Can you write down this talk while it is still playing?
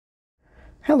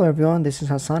Hello everyone, this is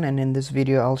Hassan, and in this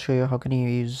video I'll show you how can you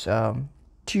use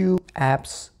two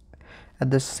apps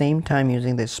at the same time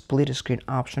using the split screen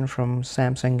option from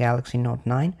Samsung Galaxy Note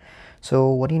 9. So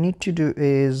what you need to do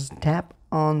is tap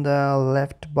on the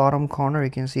left bottom corner. You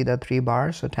can see the three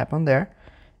bars, so tap on there.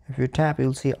 If you tap,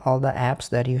 you'll see all the apps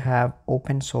that you have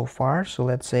opened so far. So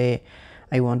let's say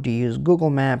I want to use Google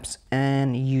Maps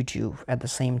and YouTube at the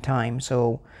same time.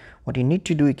 So what you need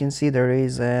to do, you can see there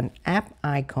is an app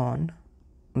icon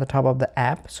on the top of the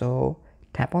app, so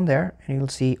tap on there and you'll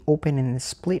see open in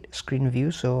split screen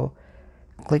view. So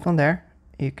click on there,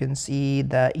 you can see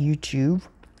the YouTube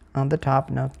on the top.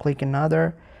 Now click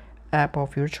another app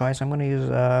of your choice. I'm going to use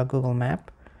Google Map,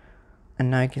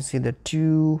 and now you can see the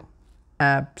two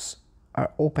apps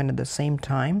are open at the same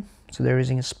time, so they're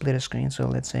using a split screen. So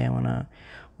let's say I want to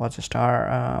watch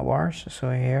Star Wars,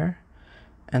 so here,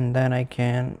 and then I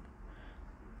can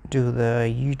do the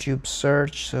YouTube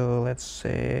search. So let's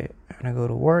say I'm gonna go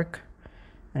to work,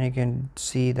 and you can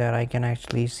see that I can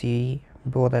actually see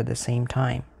both at the same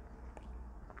time.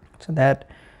 So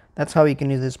that's how you can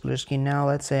use this split screen. Now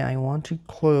let's say I want to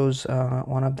close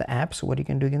one of the apps. What you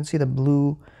can do, you can see the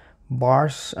blue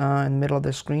bars in the middle of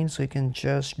the screen, so you can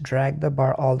just drag the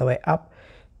bar all the way up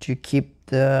to keep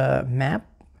the map,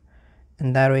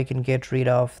 and that way you can get rid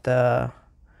of the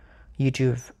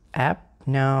YouTube app.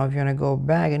 Now if you want to go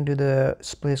back and do the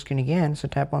split screen again, so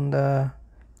tap on the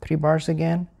three bars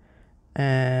again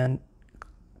and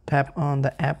tap on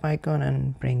the app icon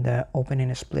and bring the open in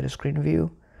a split screen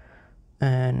view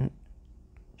and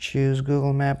choose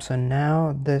Google Maps. And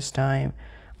now this time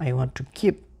I want to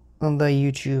keep on the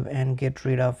YouTube and get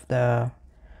rid of the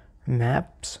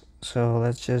maps. So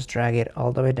let's just drag it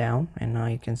all the way down, and now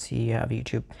you can see you have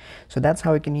YouTube. So that's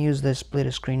how you can use the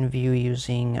split screen view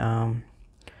using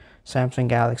Samsung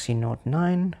Galaxy Note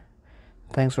 9.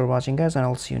 Thanks for watching guys, and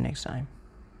I'll see you next time.